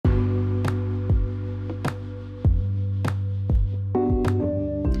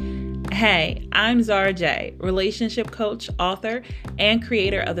Hey, I'm Zara J, relationship coach, author, and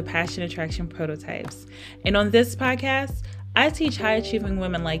creator of the Passion Attraction Prototypes. And on this podcast, I teach high-achieving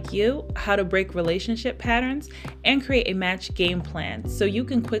women like you how to break relationship patterns and create a match game plan so you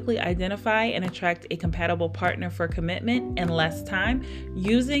can quickly identify and attract a compatible partner for commitment in less time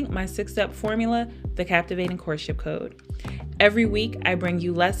using my 6-step formula, the Captivating Courtship Code. Every week, I bring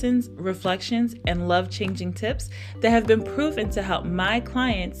you lessons, reflections, and love-changing tips that have been proven to help my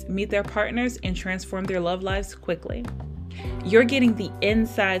clients meet their partners and transform their love lives quickly. You're getting the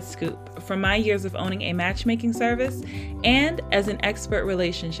inside scoop from my years of owning a matchmaking service and as an expert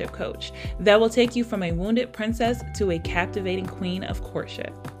relationship coach that will take you from a wounded princess to a captivating queen of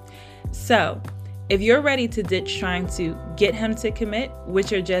courtship. So, if you're ready to ditch trying to get him to commit,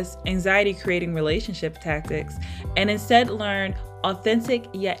 which are just anxiety-creating relationship tactics, and instead learn authentic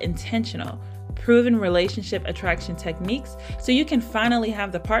yet intentional, proven relationship attraction techniques so you can finally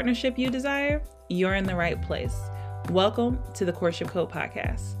have the partnership you desire, you're in the right place. Welcome to the Courtship Code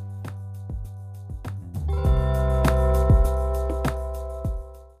Podcast.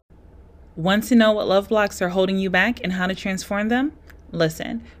 Want to know what love blocks are holding you back and how to transform them?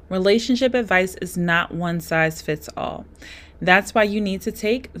 Listen, relationship advice is not one size fits all. That's why you need to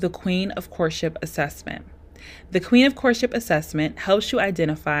take the Queen of Courtship assessment. The Queen of Courtship assessment helps you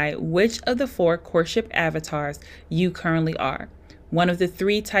identify which of the 4 courtship avatars you currently are, one of the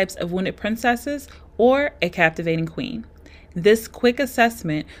 3 types of wounded princesses, or a captivating queen. This quick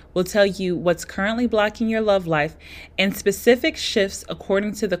assessment will tell you what's currently blocking your love life and specific shifts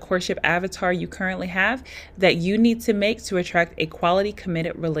according to the courtship avatar you currently have that you need to make to attract a quality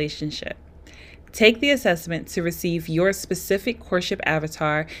committed relationship. Take the assessment to receive your specific courtship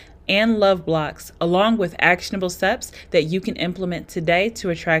avatar and love blocks, along with actionable steps that you can implement today to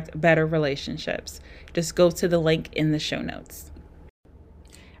attract better relationships. Just go to the link in the show notes.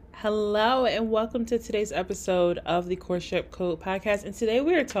 Hello and welcome to today's episode of the Courtship Code Podcast. And today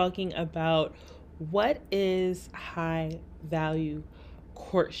we are talking about what is high value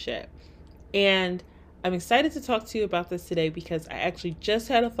courtship. And I'm excited to talk to you about this today because I actually just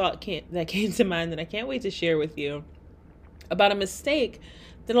had a thought that came to mind that I can't wait to share with you about a mistake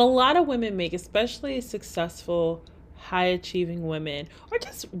that a lot of women make, especially successful, high achieving women, or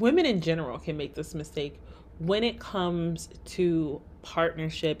just women in general can make this mistake when it comes to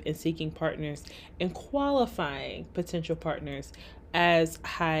partnership and seeking partners and qualifying potential partners as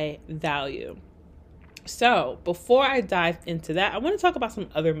high value. So before I dive into that, I want to talk about some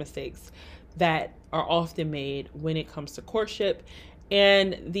other mistakes that are often made when it comes to courtship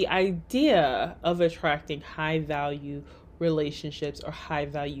and the idea of attracting high value relationships or high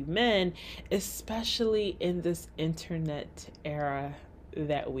value men, especially in this internet era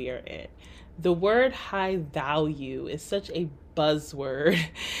that we are in. The word high value is such a buzzword,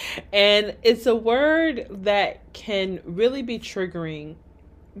 and it's a word that can really be triggering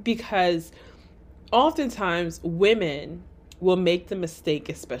because oftentimes women will make the mistake,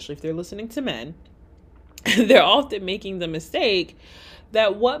 especially if they're listening to men, they're often making the mistake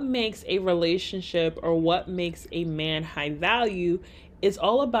that what makes a relationship or what makes a man high value is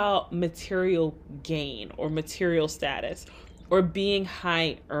all about material gain or material status, or being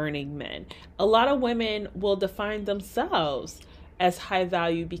high earning men. A lot of women will define themselves as high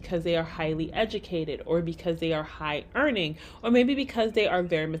value because they are highly educated, or because they are high earning, or maybe because they are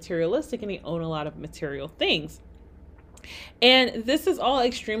very materialistic and they own a lot of material things. And this is all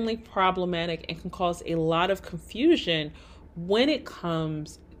extremely problematic and can cause a lot of confusion when it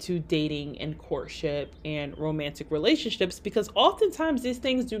comes to dating and courtship and romantic relationships, because oftentimes these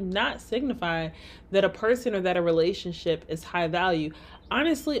things do not signify that a person or that a relationship is high value.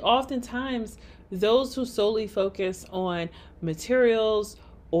 Honestly, oftentimes those who solely focus on materials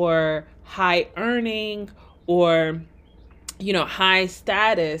or high earning or, high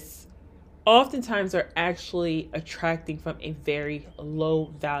status, oftentimes are actually attracting from a very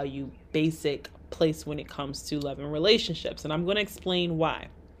low value, basic place when it comes to love and relationships. And I'm going to explain why.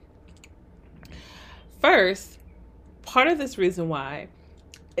 First, part of this reason why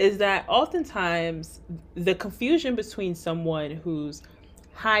is that oftentimes the confusion between someone who's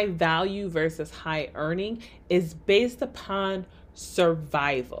high value versus high earning is based upon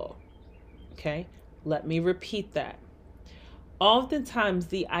survival. Okay, let me repeat that. Oftentimes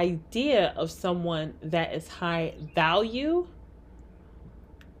the idea of someone that is high value,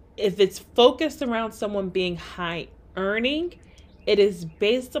 if it's focused around someone being high earning, it is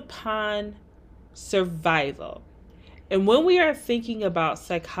based upon survival. And when we are thinking about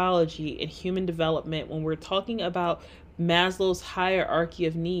psychology and human development, when we're talking about Maslow's hierarchy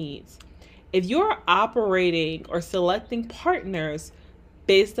of needs, if you're operating or selecting partners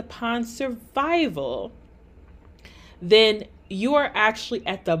based upon survival, then you are actually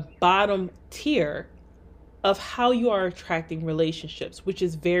at the bottom tier of how you are attracting relationships, which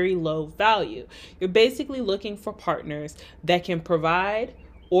is very low value. You're basically looking for partners that can provide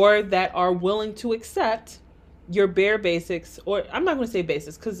or that are willing to accept your bare basics, or I'm not going to say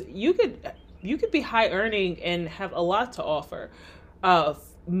basics, because you could be high earning and have a lot to offer,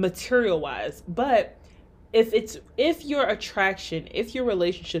 material wise. But if your attraction, if your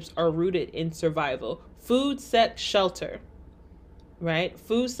relationships are rooted in survival, food, sex, shelter, right?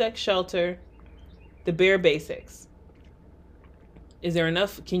 Food, sex, shelter, the bare basics. Is there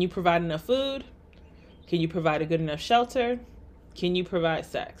enough? Can you provide enough food? Can you provide a good enough shelter? Can you provide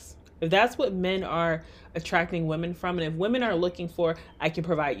sex? If that's what men are attracting women from, and if women are looking for, I can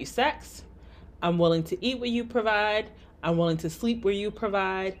provide you sex, I'm willing to eat what you provide, I'm willing to sleep where you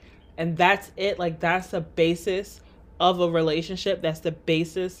provide, and that's it. Like, that's the basis of a relationship. That's the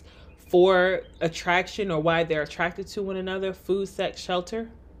basis for attraction, or why they're attracted to one another. Food, sex, shelter,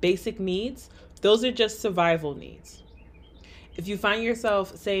 basic needs. Those are just survival needs. If you find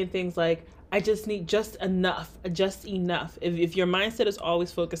yourself saying things like, I just need just enough, If your mindset is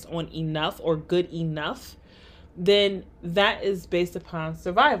always focused on enough or good enough, then that is based upon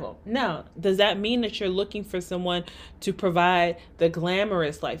survival. Now, does that mean that you're looking for someone to provide the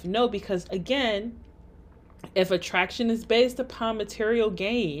glamorous life? No, because again, if attraction is based upon material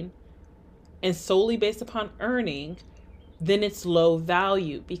gain and solely based upon earning, then it's low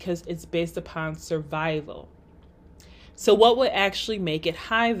value because it's based upon survival. So what would actually make it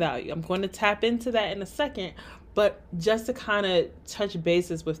high value? I'm going to tap into that in a second, but just to kind of touch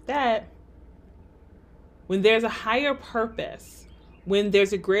bases with that, when there's a higher purpose, when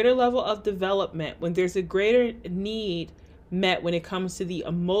there's a greater level of development, when there's a greater need met when it comes to the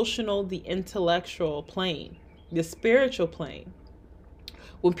emotional, the intellectual plane, the spiritual plane,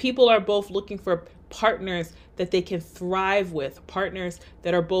 when people are both looking for partners that they can thrive with, partners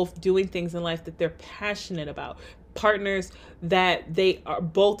that are both doing things in life that they're passionate about, partners that they are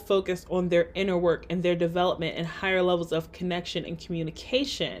both focused on their inner work and their development and higher levels of connection and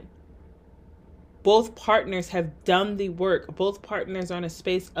communication. Both partners have done the work. Both partners are in a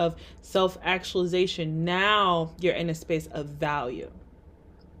space of self-actualization. Now you're in a space of value.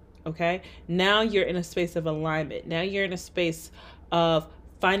 Okay? Now you're in a space of alignment. Now you're in a space of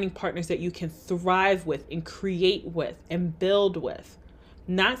finding partners that you can thrive with and create with and build with.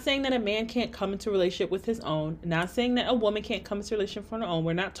 Not saying that a man can't come into a relationship with his own. Not saying that a woman can't come into a relationship from her own.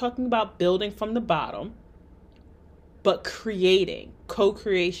 We're not talking about building from the bottom, but creating,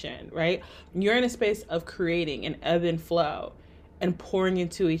 co-creation, right? You're in a space of creating an ebb and flow and pouring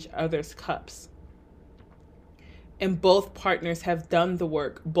into each other's cups. And both partners have done the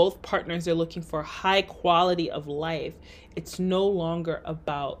work. Both partners are looking for high quality of life. It's no longer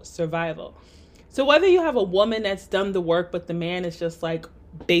about survival. So whether you have a woman that's done the work, but the man is just like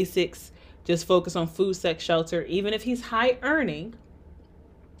basics, just focus on food, sex, shelter, even if he's high earning,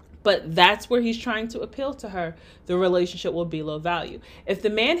 but that's where he's trying to appeal to her, the relationship will be low value. If the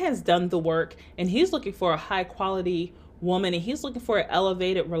man has done the work and he's looking for a high quality woman and he's looking for an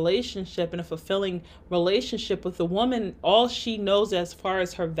elevated relationship and a fulfilling relationship with the woman, all she knows as far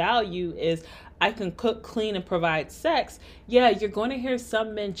as her value is, I can cook, clean, and provide sex. Yeah, you're going to hear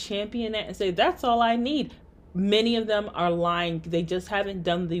some men champion that and say, that's all I need. Many of them are lying. They just haven't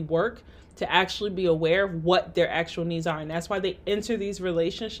done the work to actually be aware of what their actual needs are. And that's why they enter these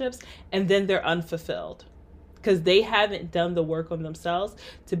relationships and then they're unfulfilled, because they haven't done the work on themselves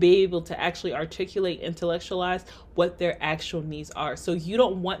to be able to actually articulate, intellectualize what their actual needs are. So you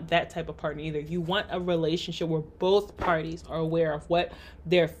don't want that type of partner either. You want a relationship where both parties are aware of what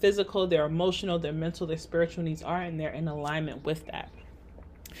their physical, their emotional, their mental, their spiritual needs are, and they're in alignment with that.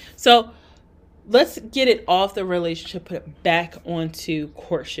 So let's get it off the relationship, put it back onto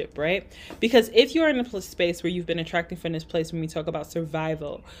courtship, right? Because if you're in a space where you've been attracting from this place when we talk about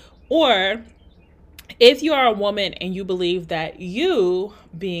survival, or if you are a woman and you believe that you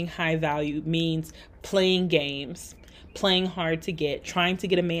being high value means playing games, playing hard to get, trying to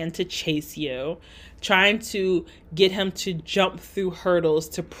get a man to chase you, trying to get him to jump through hurdles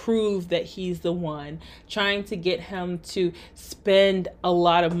to prove that he's the one, trying to get him to spend a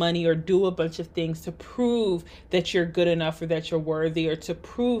lot of money or do a bunch of things to prove that you're good enough or that you're worthy, or to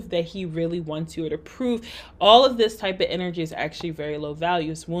prove that he really wants you, or to prove all of this type of energy is actually very low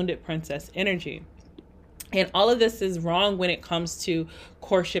value. It's wounded princess energy. And all of this is wrong when it comes to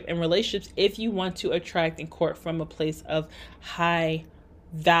courtship and relationships if you want to attract and court from a place of high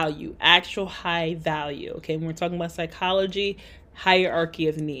value, actual high value. Okay, when we're talking about psychology, hierarchy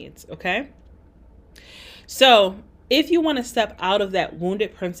of needs. Okay, so if you want to step out of that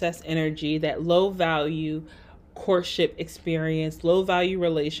wounded princess energy, that low value courtship experience, low value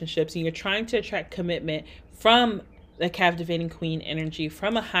relationships, and you're trying to attract commitment from the captivating queen energy,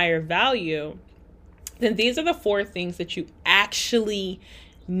 from a higher value, then these are the 4 things that you actually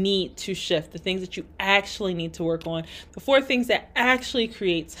need to shift, the things that you actually need to work on, the 4 things that actually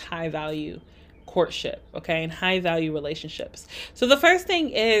creates high value courtship, okay, and high value relationships. So the first thing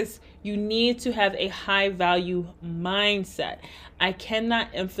is you need to have a high value mindset. I cannot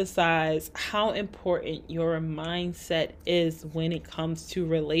emphasize how important your mindset is when it comes to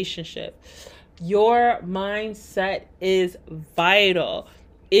relationship. Your mindset is vital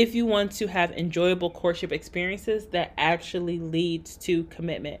if you want to have enjoyable courtship experiences that actually leads to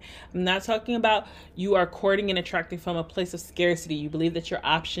commitment. I'm not talking about you are courting and attracting from a place of scarcity. You believe that your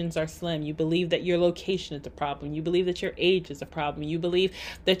options are slim. You believe that your location is the problem. You believe that your age is a problem. You believe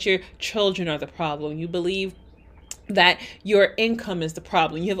that your children are the problem. You believe that your income is the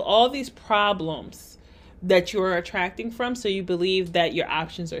problem. You have all these problems that you're attracting from. So you believe that your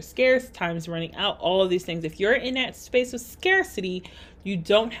options are scarce, time's running out, all of these things. If you're in that space of scarcity, you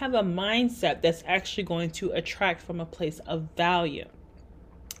don't have a mindset that's actually going to attract from a place of value.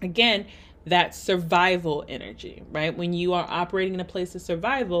 Again, that survival energy, right? When you are operating in a place of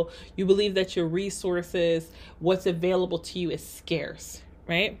survival, you believe that your resources, what's available to you is scarce,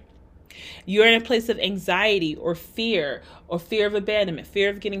 right? You're in a place of anxiety or fear of abandonment, fear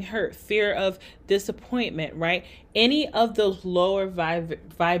of getting hurt, fear of disappointment, right? Any of those lower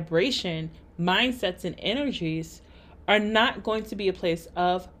vibration mindsets and energies are not going to be a place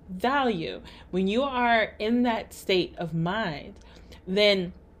of value. When you are in that state of mind,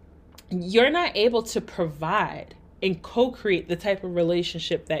 then you're not able to provide and co-create the type of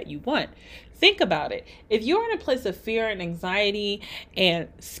relationship that you want. Think about it. If you're in a place of fear and anxiety and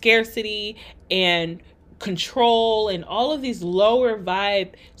scarcity and control and all of these lower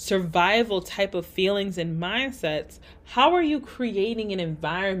vibe survival type of feelings and mindsets, how are you creating an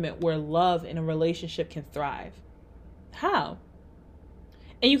environment where love in a relationship can thrive? How?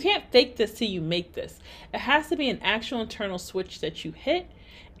 And you can't fake this till you make this. It has to be an actual internal switch that you hit,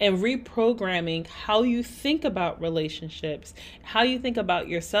 and reprogramming how you think about relationships, how you think about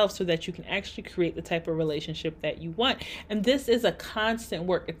yourself, so that you can actually create the type of relationship that you want. And this is a constant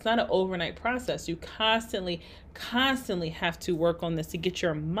work. It's not an overnight process. You constantly have to work on this to get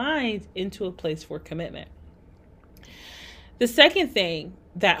your mind into a place for commitment. The second thing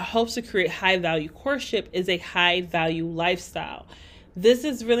that helps to create high value courtship is a high value lifestyle. This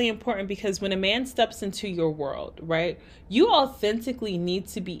is really important because when a man steps into your world, right, you authentically need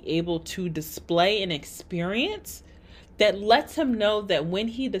to be able to display an experience that lets him know that when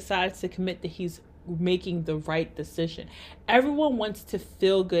he decides to commit, that he's making the right decision. Everyone wants to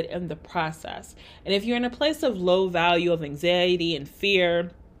feel good in the process. And if you're in a place of low value, of anxiety and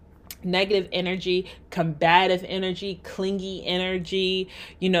fear, negative energy, combative energy, clingy energy,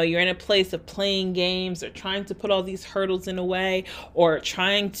 you're in a place of playing games or trying to put all these hurdles in the way or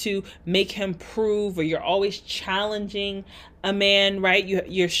trying to make him prove, or you're always challenging a man, right?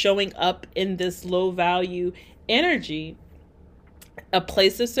 You're showing up in this low value energy, a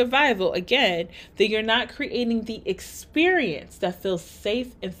place of survival, again, that you're not creating the experience that feels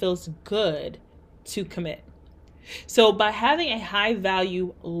safe and feels good to commit. So by having a high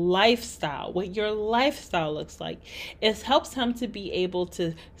value lifestyle, what your lifestyle looks like, it helps him to be able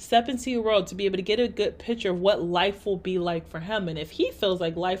to step into your world, to be able to get a good picture of what life will be like for him. And if he feels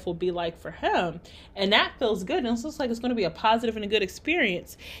like life will be like for him, and that feels good, and it looks like it's going to be a positive and a good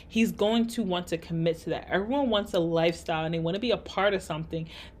experience, he's going to want to commit to that. Everyone wants a lifestyle, and they want to be a part of something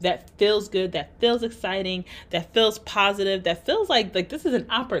that feels good, that feels exciting, that feels positive, that feels like this is an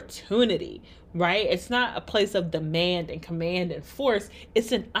opportunity. Right? It's not a place of demand and command and force.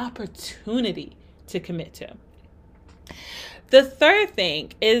 It's an opportunity to commit to. The third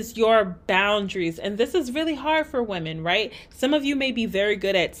thing is your boundaries. And this is really hard for women, right? Some of you may be very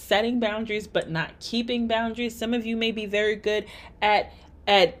good at setting boundaries, but not keeping boundaries. Some of you may be very good at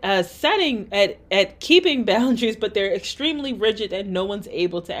keeping boundaries, but they're extremely rigid and no one's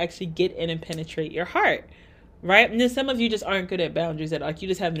able to actually get in and penetrate your heart. Right? And then some of you just aren't good at boundaries at all. You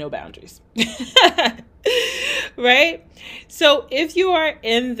just have no boundaries. Right? So if you are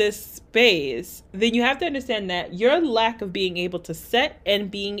in this space, then you have to understand that your lack of being able to set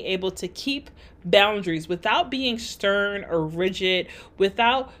and being able to keep boundaries without being stern or rigid,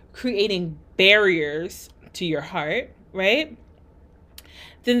 without creating barriers to your heart, right?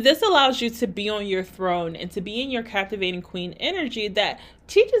 then this allows you to be on your throne and to be in your captivating queen energy that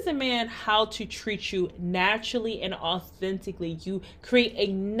teaches a man how to treat you naturally and authentically. You create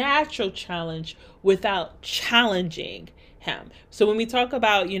a natural challenge without challenging him. So when we talk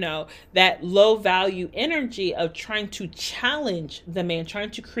about, that low value energy of trying to challenge the man,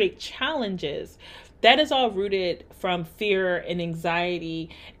 trying to create challenges, that is all rooted from fear and anxiety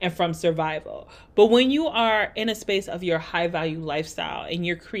and from survival. But when you are in a space of your high value lifestyle and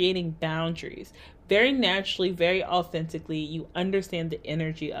you're creating boundaries, very naturally, very authentically, you understand the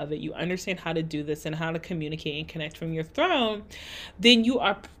energy of it. You understand how to do this and how to communicate and connect from your throne. Then you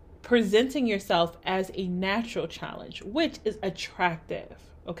are presenting yourself as a natural challenge, which is attractive.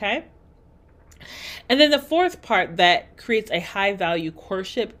 Okay. And then the fourth part that creates a high value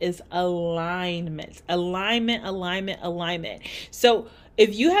courtship is alignment. Alignment. So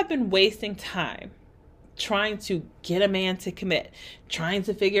if you have been wasting time trying to get a man to commit, trying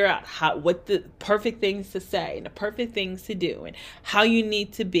to figure out what the perfect things to say and the perfect things to do and how you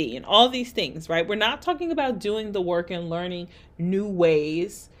need to be and all these things, right? We're not talking about doing the work and learning new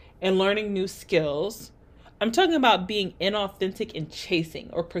ways and learning new skills. I'm talking about being inauthentic and chasing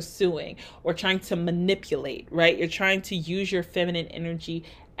or pursuing or trying to manipulate, right? You're trying to use your feminine energy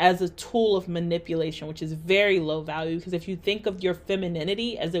as a tool of manipulation, which is very low value, because if you think of your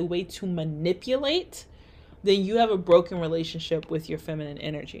femininity as a way to manipulate, then you have a broken relationship with your feminine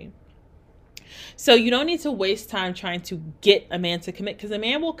energy. So you don't need to waste time trying to get a man to commit, because a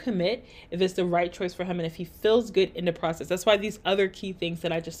man will commit if it's the right choice for him and if he feels good in the process. That's why these other key things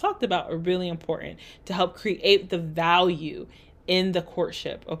that I just talked about are really important to help create the value in the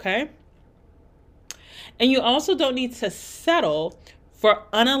courtship, okay? And you also don't need to settle for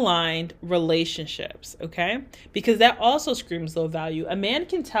unaligned relationships, okay? Because that also screams low value. A man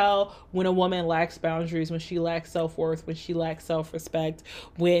can tell when a woman lacks boundaries, when she lacks self-worth, when she lacks self-respect,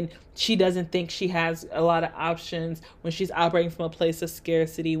 when she doesn't think she has a lot of options, when she's operating from a place of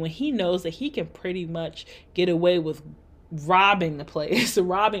scarcity, when he knows that he can pretty much get away with robbing the place,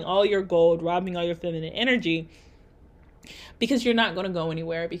 robbing all your gold, robbing all your feminine energy, because you're not going to go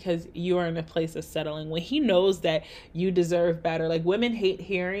anywhere, because you are in a place of settling. When he knows that you deserve better, like women hate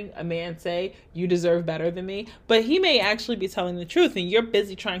hearing a man say, you deserve better than me, but he may actually be telling the truth and you're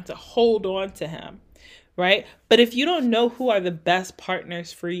busy trying to hold on to him, right? But if you don't know who are the best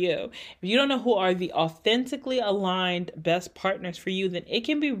partners for you, if you don't know who are the authentically aligned best partners for you, then it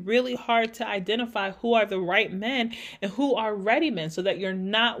can be really hard to identify who are the right men and who are ready men, so that you're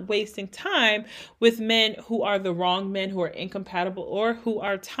not wasting time with men who are the wrong men, who are incompatible, or who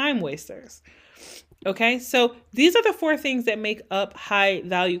are time wasters. Okay, so these are the 4 things that make up high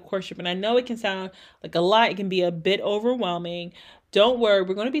value courtship. And I know it can sound like a lot. It can be a bit overwhelming. Don't worry,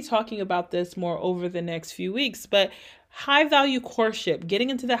 we're going to be talking about this more over the next few weeks, but high value courtship, getting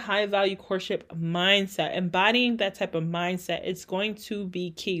into the high value courtship mindset, embodying that type of mindset, it's going to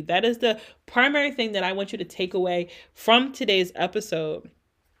be key. That is the primary thing that I want you to take away from today's episode,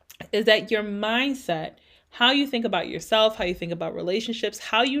 is that your mindset, how you think about yourself, how you think about relationships,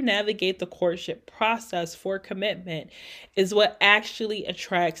 how you navigate the courtship process for commitment is what actually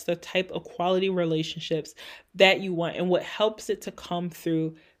attracts the type of quality relationships that you want and what helps it to come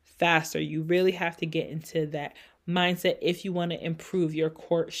through faster. You really have to get into that mindset if you want to improve your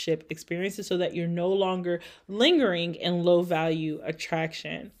courtship experiences so that you're no longer lingering in low value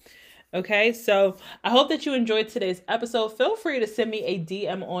attraction. Okay, so I hope that you enjoyed today's episode. Feel free to send me a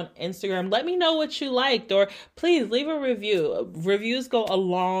DM on Instagram. Let me know what you liked, or please leave a review. Reviews go a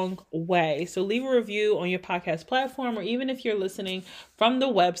long way. So leave a review on your podcast platform, or even if you're listening from the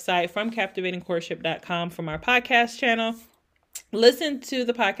website, from captivatingcourtship.com, from our podcast channel. Listen to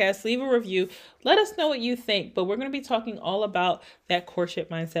the podcast, leave a review. Let us know what you think. But we're going to be talking all about that courtship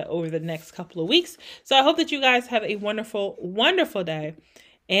mindset over the next couple of weeks. So I hope that you guys have a wonderful, wonderful day.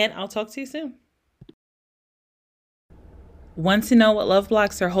 And I'll talk to you soon. Want to know what love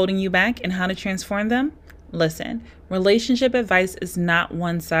blocks are holding you back and how to transform them? Listen, relationship advice is not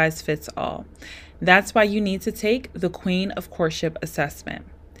one size fits all. That's why you need to take the Queen of Courtship assessment.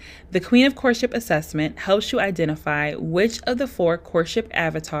 The Queen of Courtship assessment helps you identify which of the 4 courtship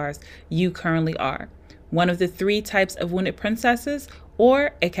avatars you currently are, one of the 3 types of wounded princesses,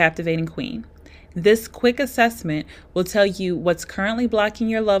 or a captivating queen. This quick assessment will tell you what's currently blocking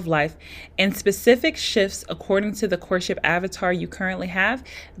your love life and specific shifts according to the courtship avatar you currently have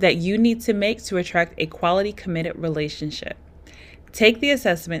that you need to make to attract a quality committed relationship. Take the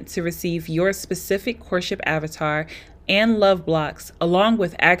assessment to receive your specific courtship avatar and love blocks, along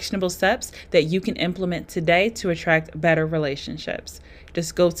with actionable steps that you can implement today to attract better relationships.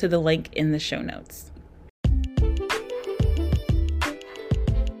 Just go to the link in the show notes.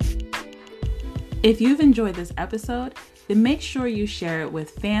 If you've enjoyed this episode, then make sure you share it with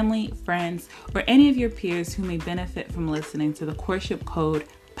family, friends, or any of your peers who may benefit from listening to the Courtship Code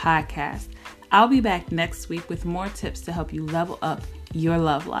podcast. I'll be back next week with more tips to help you level up your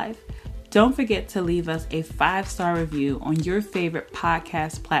love life. Don't forget to leave us a 5-star review on your favorite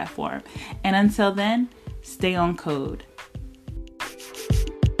podcast platform. And until then, stay on code.